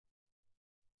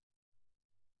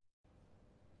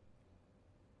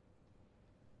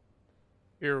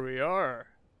Here we are.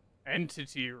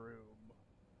 Entity room.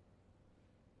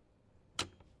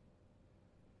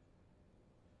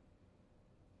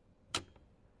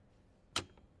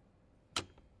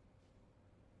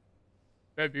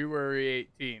 February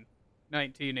 18th,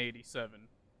 1987.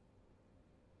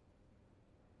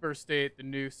 First day at the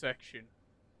new section.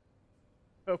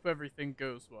 Hope everything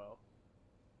goes well.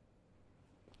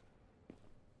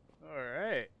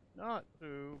 Alright. Not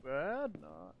too bad.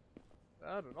 Not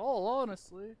bad at all,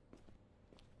 honestly.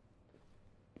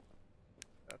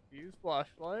 Got to use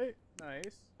flashlight.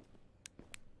 Nice.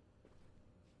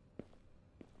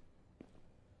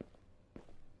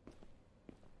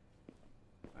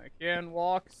 I can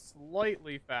walk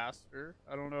slightly faster.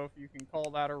 I don't know if you can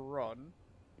call that a run.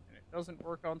 And it doesn't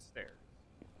work on stairs.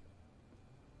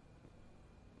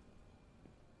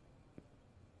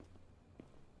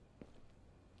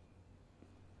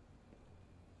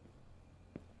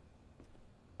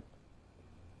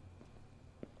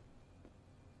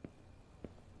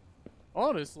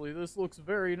 Honestly, this looks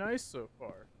very nice so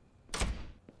far.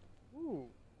 Ooh.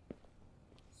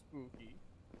 Spooky.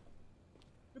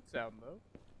 Good sound, though.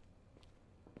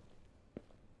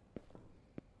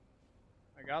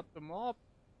 I got the mop.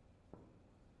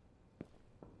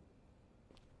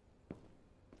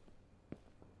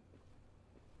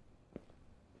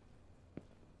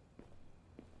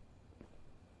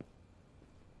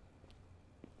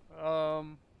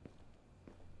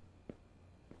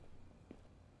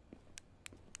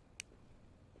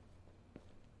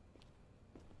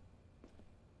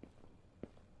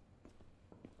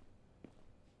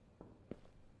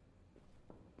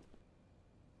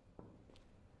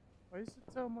 Why does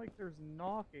it sound like there's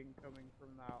knocking coming from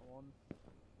that one?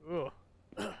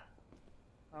 Ugh.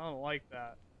 I don't like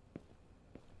that.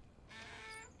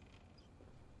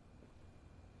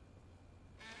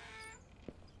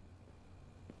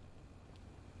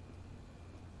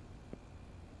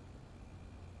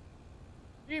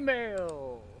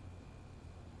 Email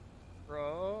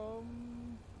from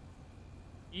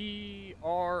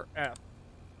ERF.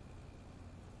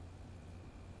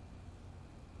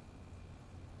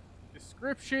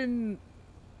 Description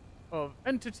of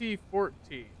Entity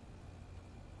 14.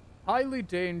 Highly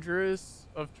dangerous,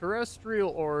 of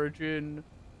terrestrial origin,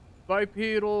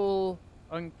 bipedal,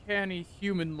 uncanny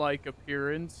human-like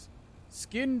appearance,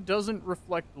 skin doesn't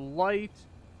reflect light,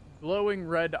 glowing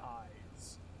red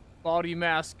eyes. Body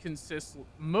mass consists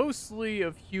mostly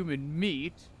of human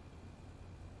meat,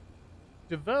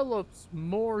 develops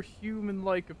more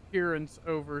human-like appearance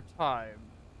over time,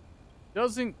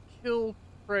 doesn't kill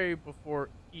prey before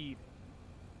eating.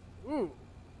 Ooh.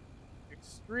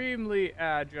 Extremely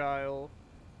agile.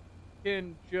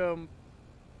 Can jump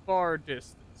far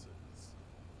distances.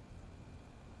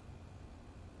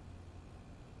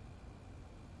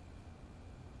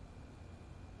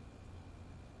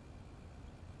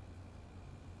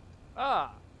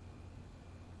 Ah.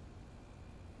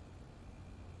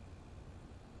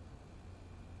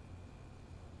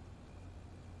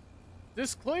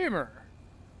 Disclaimer.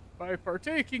 By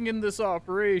partaking in this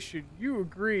operation, you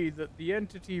agree that the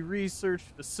Entity Research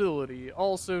Facility,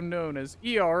 also known as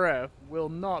ERF, will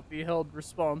not be held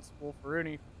responsible for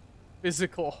any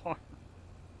physical harm.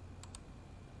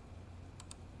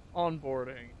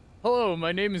 Onboarding. Hello,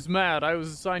 my name is Matt. I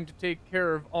was assigned to take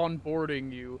care of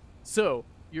onboarding you. So,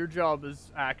 your job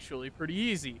is actually pretty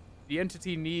easy. The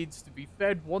Entity needs to be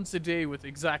fed once a day with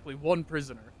exactly one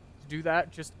prisoner. To do that,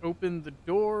 just open the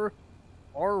door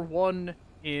R1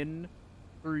 in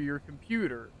through your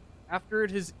computer. After it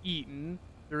has eaten,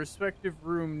 the respective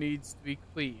room needs to be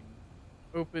cleaned.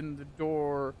 Open the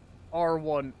door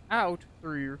R1 out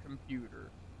through your computer.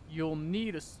 You'll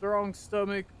need a strong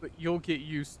stomach, but you'll get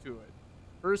used to it.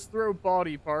 First throw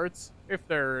body parts, if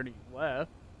there are any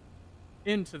left,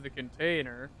 into the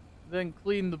container, then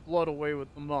clean the blood away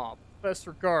with the mop. Best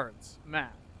regards,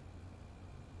 Matt.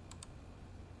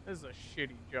 This is a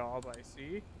shitty job, I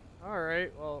see.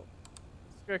 Alright, well,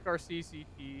 check our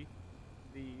CCTV.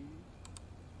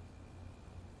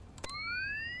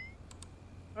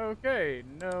 Okay,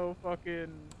 no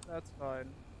fucking... That's fine.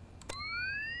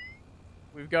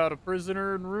 We've got a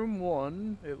prisoner in room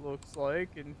 1, it looks like,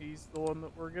 and he's the one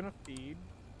that we're gonna feed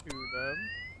to them.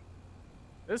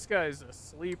 This guy's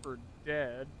asleep or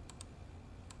dead.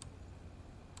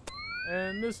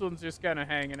 And this one's just kind of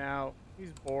hanging out.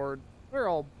 He's bored. We're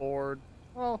all bored.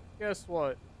 Well, guess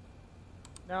what?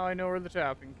 Now I know where the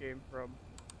tapping came from.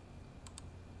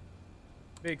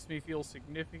 Makes me feel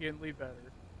significantly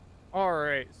better.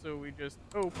 Alright, so we just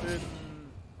open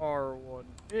R1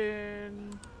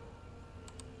 in.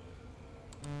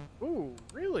 Ooh,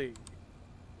 really?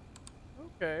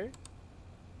 Okay.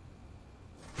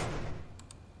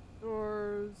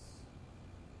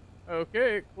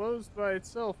 Okay, it closed by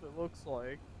itself, it looks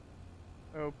like.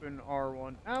 Open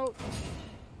R1 out.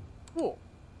 Cool.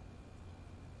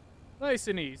 Nice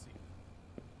and easy.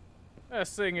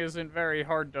 This thing isn't very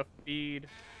hard to feed.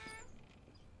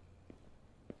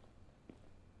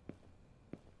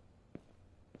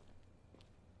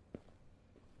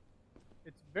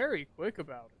 It's very quick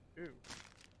about it, too.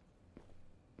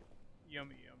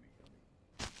 Yummy, yummy, yummy.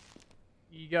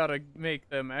 You gotta make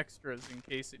them extras in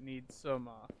case it needs some,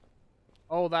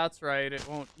 Oh, that's right, it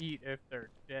won't eat if they're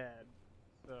dead.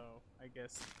 So, I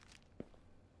guess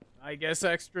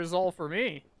extra's all for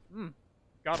me.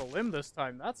 Got a limb this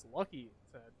time. That's lucky, it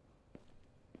said.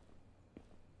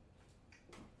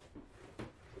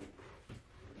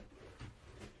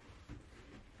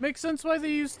 Makes sense why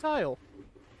they use tile.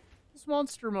 This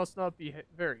monster must not be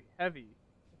very heavy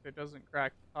if it doesn't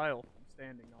crack the tile from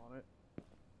standing on it.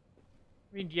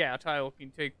 I mean, yeah, tile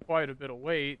can take quite a bit of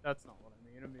weight. That's not what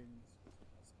I mean. I mean,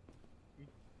 it's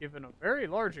given a very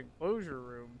large enclosure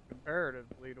room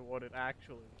comparatively to what it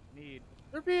actually would need.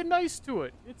 They're being nice to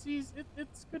it. It's easy.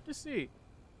 It's good to see.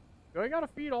 Do I gotta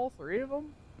feed all three of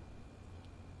them?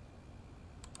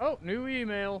 Oh, new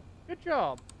email. Good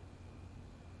job.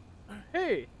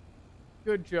 Hey,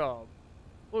 good job.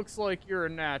 Looks like you're a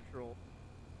natural.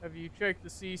 Have you checked the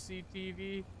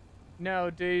CCTV?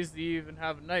 Nowadays, they even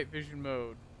have a night vision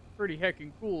mode. Pretty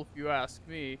heckin' cool if you ask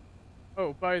me.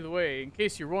 Oh, by the way, in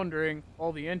case you're wondering,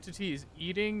 while the entity is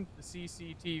eating, the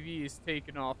CCTV is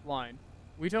taken offline.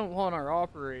 We don't want our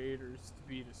operators to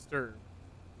be disturbed.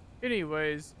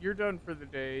 Anyways, you're done for the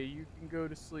day. You can go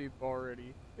to sleep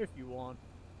already, if you want.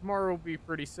 Tomorrow will be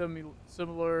pretty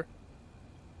similar.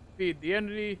 Feed the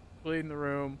entity, clean the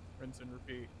room, rinse and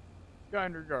repeat.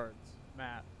 Kind regards,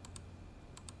 Matt.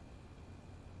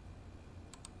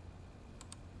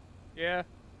 Yeah.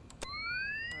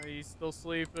 He's still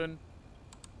sleeping.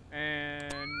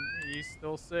 And he's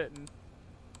still sitting.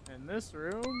 And this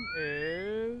room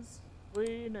is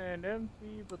clean and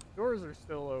empty, but the doors are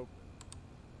still open.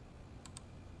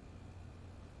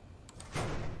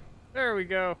 There we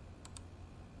go.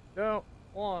 Don't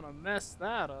want to mess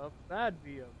that up. That'd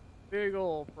be a big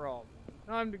old problem.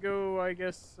 Time to go, I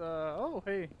guess, oh,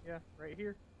 hey, yeah, right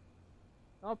here.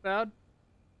 Not bad.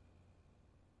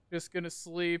 Just gonna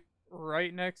sleep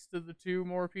right next to the two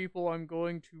more people I'm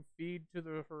going to feed to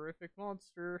the horrific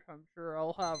monster. I'm sure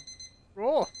I'll have,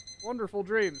 oh, wonderful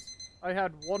dreams. I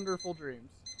had wonderful dreams.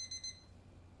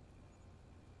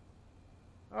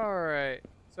 Alright,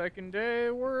 second day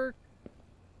of work.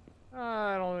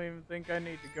 I don't even think I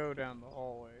need to go down the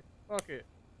hallway. Fuck it.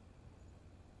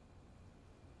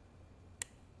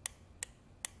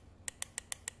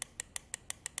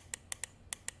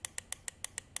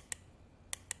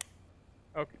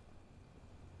 Okay.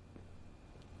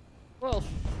 Well,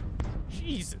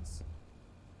 Jesus.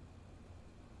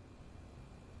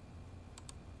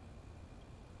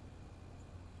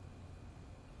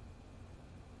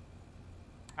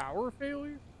 Power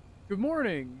failure? Good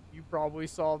morning. You probably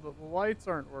saw that the lights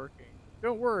aren't working.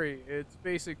 Don't worry, it's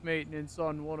basic maintenance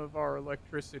on one of our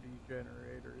electricity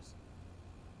generators.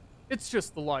 It's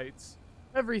just the lights.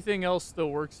 Everything else still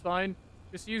works fine.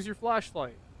 Just use your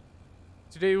flashlight.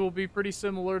 Today will be pretty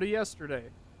similar to yesterday.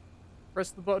 Press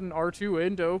the button R2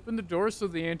 in to open the door so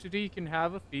the entity can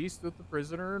have a feast with the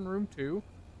prisoner in room 2.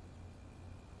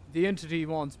 The entity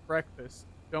wants breakfast.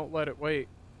 Don't let it wait.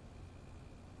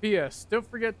 P.S. Don't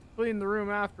forget to clean the room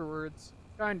afterwards.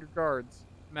 Kind regards,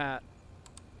 Matt.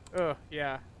 Ugh,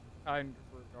 yeah. Kind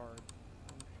regards,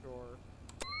 I'm sure.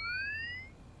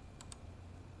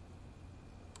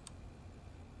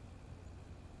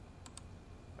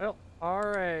 Well,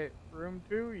 alright. Room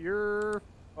 2, you're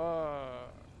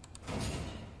fucked.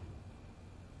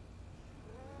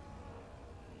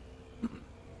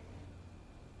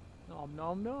 Nom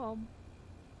nom nom.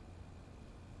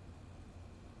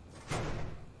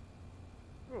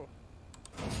 Oh.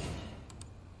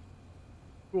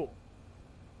 Cool.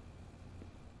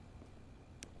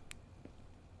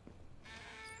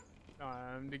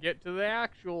 Time to get to the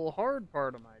actual hard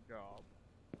part of my job.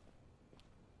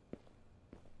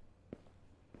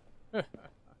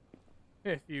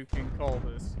 If you can call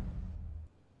this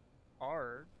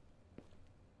hard.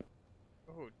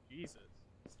 Oh, Jesus.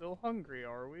 Still hungry,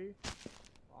 are we?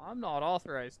 Well, I'm not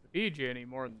authorized to feed you any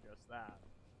more than just that.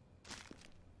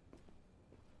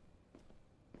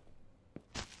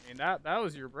 I mean, that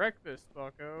was your breakfast,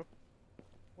 bucko.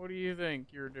 What do you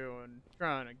think you're doing?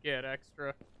 Trying to get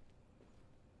extra?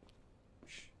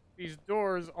 Shh. These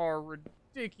doors are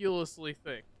ridiculously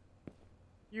thick.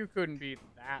 You couldn't be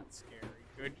that scary,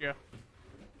 could ya?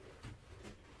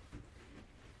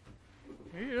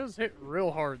 He does hit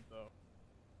real hard, though.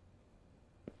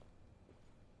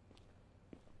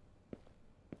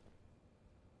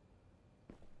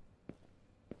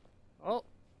 Well,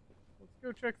 let's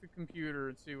go check the computer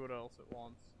and see what else it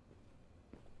wants.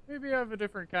 Maybe I have a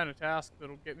different kind of task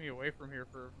that'll get me away from here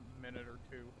for a minute or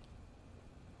two.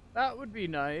 That would be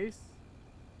nice.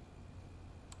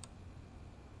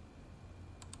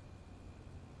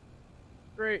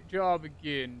 Great job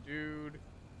again, dude.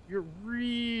 You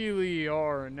really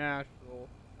are a natural.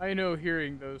 I know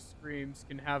hearing those screams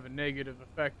can have a negative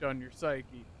effect on your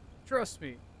psyche. Trust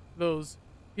me, those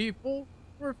people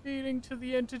we're feeding to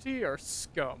the entity are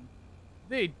scum.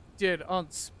 They did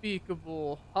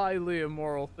unspeakable, highly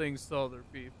immoral things to other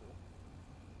people.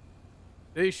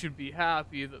 They should be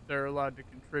happy that they're allowed to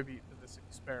contribute to this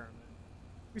experiment.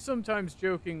 We sometimes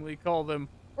jokingly call them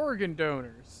organ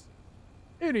donors.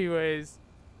 Anyways,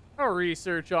 our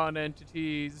research on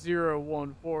Entity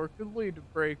 014 could lead to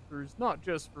breakthroughs not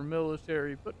just for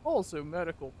military, but also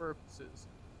medical purposes.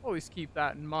 Always keep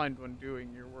that in mind when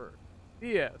doing your work.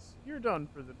 P.S. You're done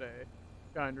for the day.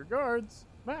 Kind regards,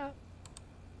 Matt.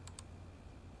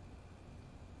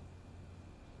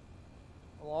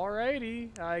 Well,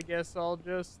 alrighty. I guess I'll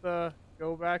just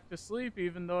go back to sleep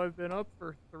even though I've been up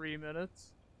for 3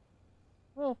 minutes.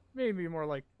 Well, maybe more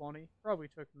like 20. Probably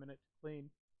took a minute to clean.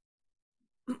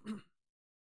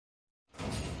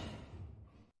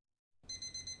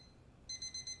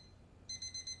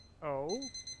 Oh?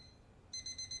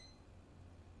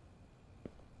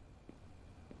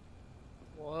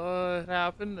 What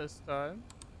happened this time?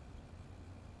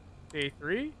 Day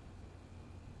 3?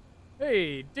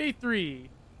 Hey, day 3!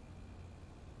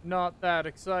 Not that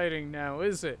exciting now,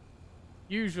 is it?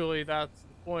 Usually that's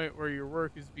the point where your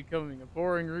work is becoming a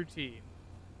boring routine.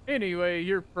 Anyway,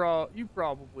 you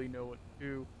probably know what to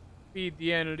do. Feed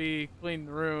the entity, clean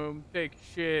the room, take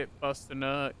a shit, bust a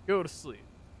nut, go to sleep.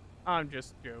 I'm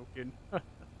just joking.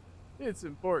 It's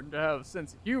important to have a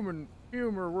sense of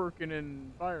humor working in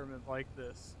an environment like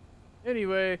this.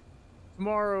 Anyway,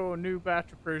 tomorrow a new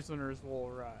batch of prisoners will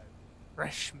arrive.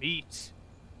 Fresh meat.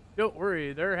 Don't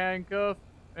worry, they're handcuffed,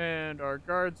 and our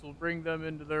guards will bring them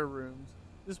into their rooms.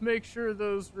 Just make sure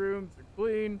those rooms are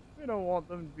clean. We don't want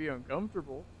them to be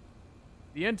uncomfortable.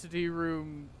 The entity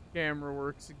room camera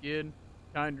works again.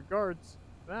 Kind regards,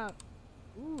 Matt.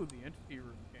 Ooh, the entity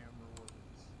room camera works.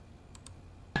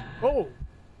 Oh!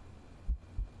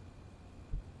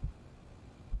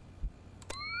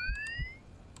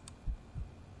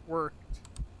 Worked.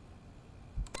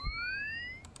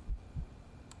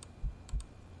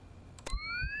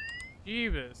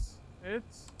 Jeebus.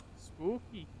 It's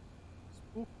spooky.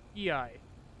 Spooky eye.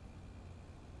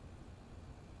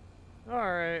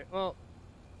 Alright, well.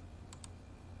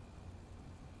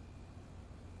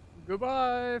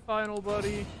 Goodbye, final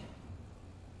buddy.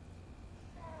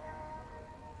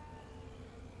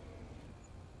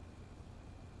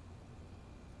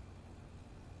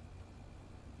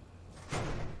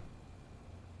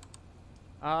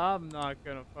 I'm not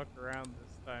gonna fuck around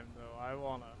this time, though. I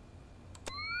wanna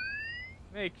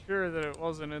make sure that it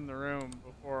wasn't in the room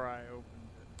before I opened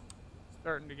it.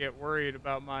 Starting to get worried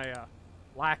about my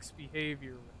lax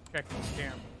behavior with checking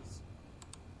cameras.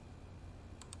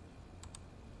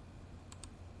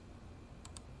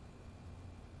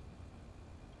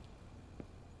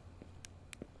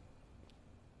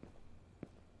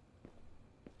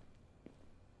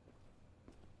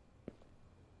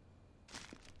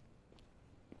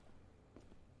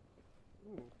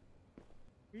 Ooh.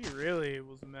 He really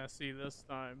was messy this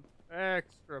time.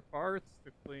 Extra parts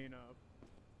to clean up.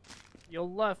 You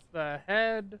left the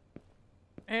head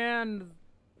and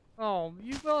oh,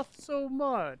 you left so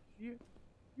much. You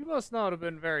must not have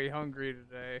been very hungry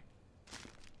today.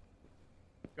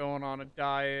 Going on a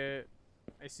diet.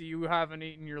 I see you haven't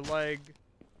eaten your leg.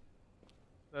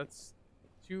 That's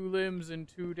 2 limbs in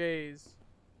 2 days.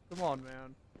 Come on,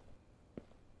 man.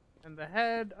 And the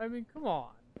head, I mean, come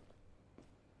on.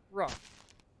 Rough.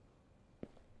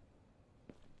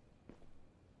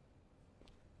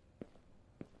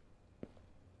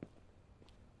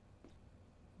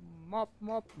 Mop,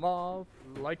 mop, mop,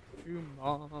 like to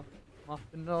mop,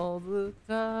 mopping all the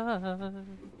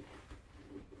time.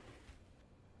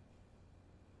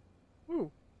 Ooh,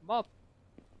 mop.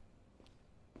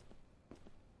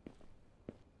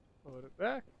 Put it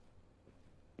back.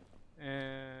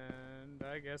 And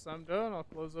I guess I'm done. I'll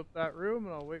close up that room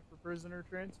and I'll wait for prisoner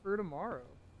transfer tomorrow.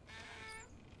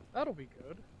 That'll be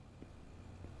good.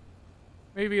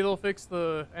 Maybe they'll fix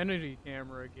the entity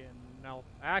camera again and I'll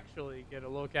actually get a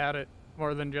look at it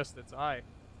more than just its eye.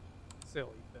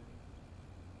 Silly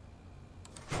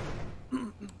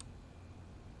thing.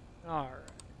 Alright.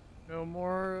 No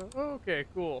more. Okay,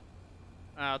 cool.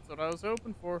 That's what I was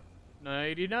hoping for.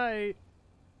 Nighty night.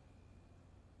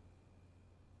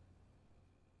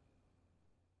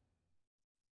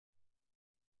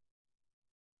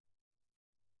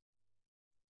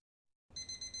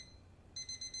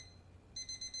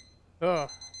 Ugh.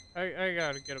 I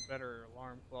gotta get a better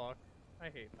alarm clock. I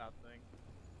hate that thing.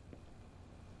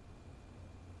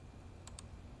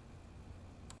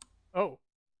 Oh.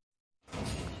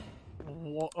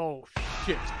 Oh,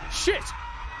 shit. Shit!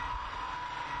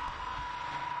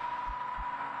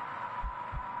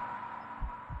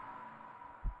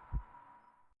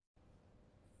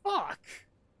 Fuck!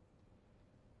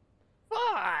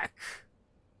 Fuck!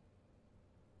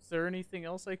 Is there anything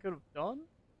else I could have done?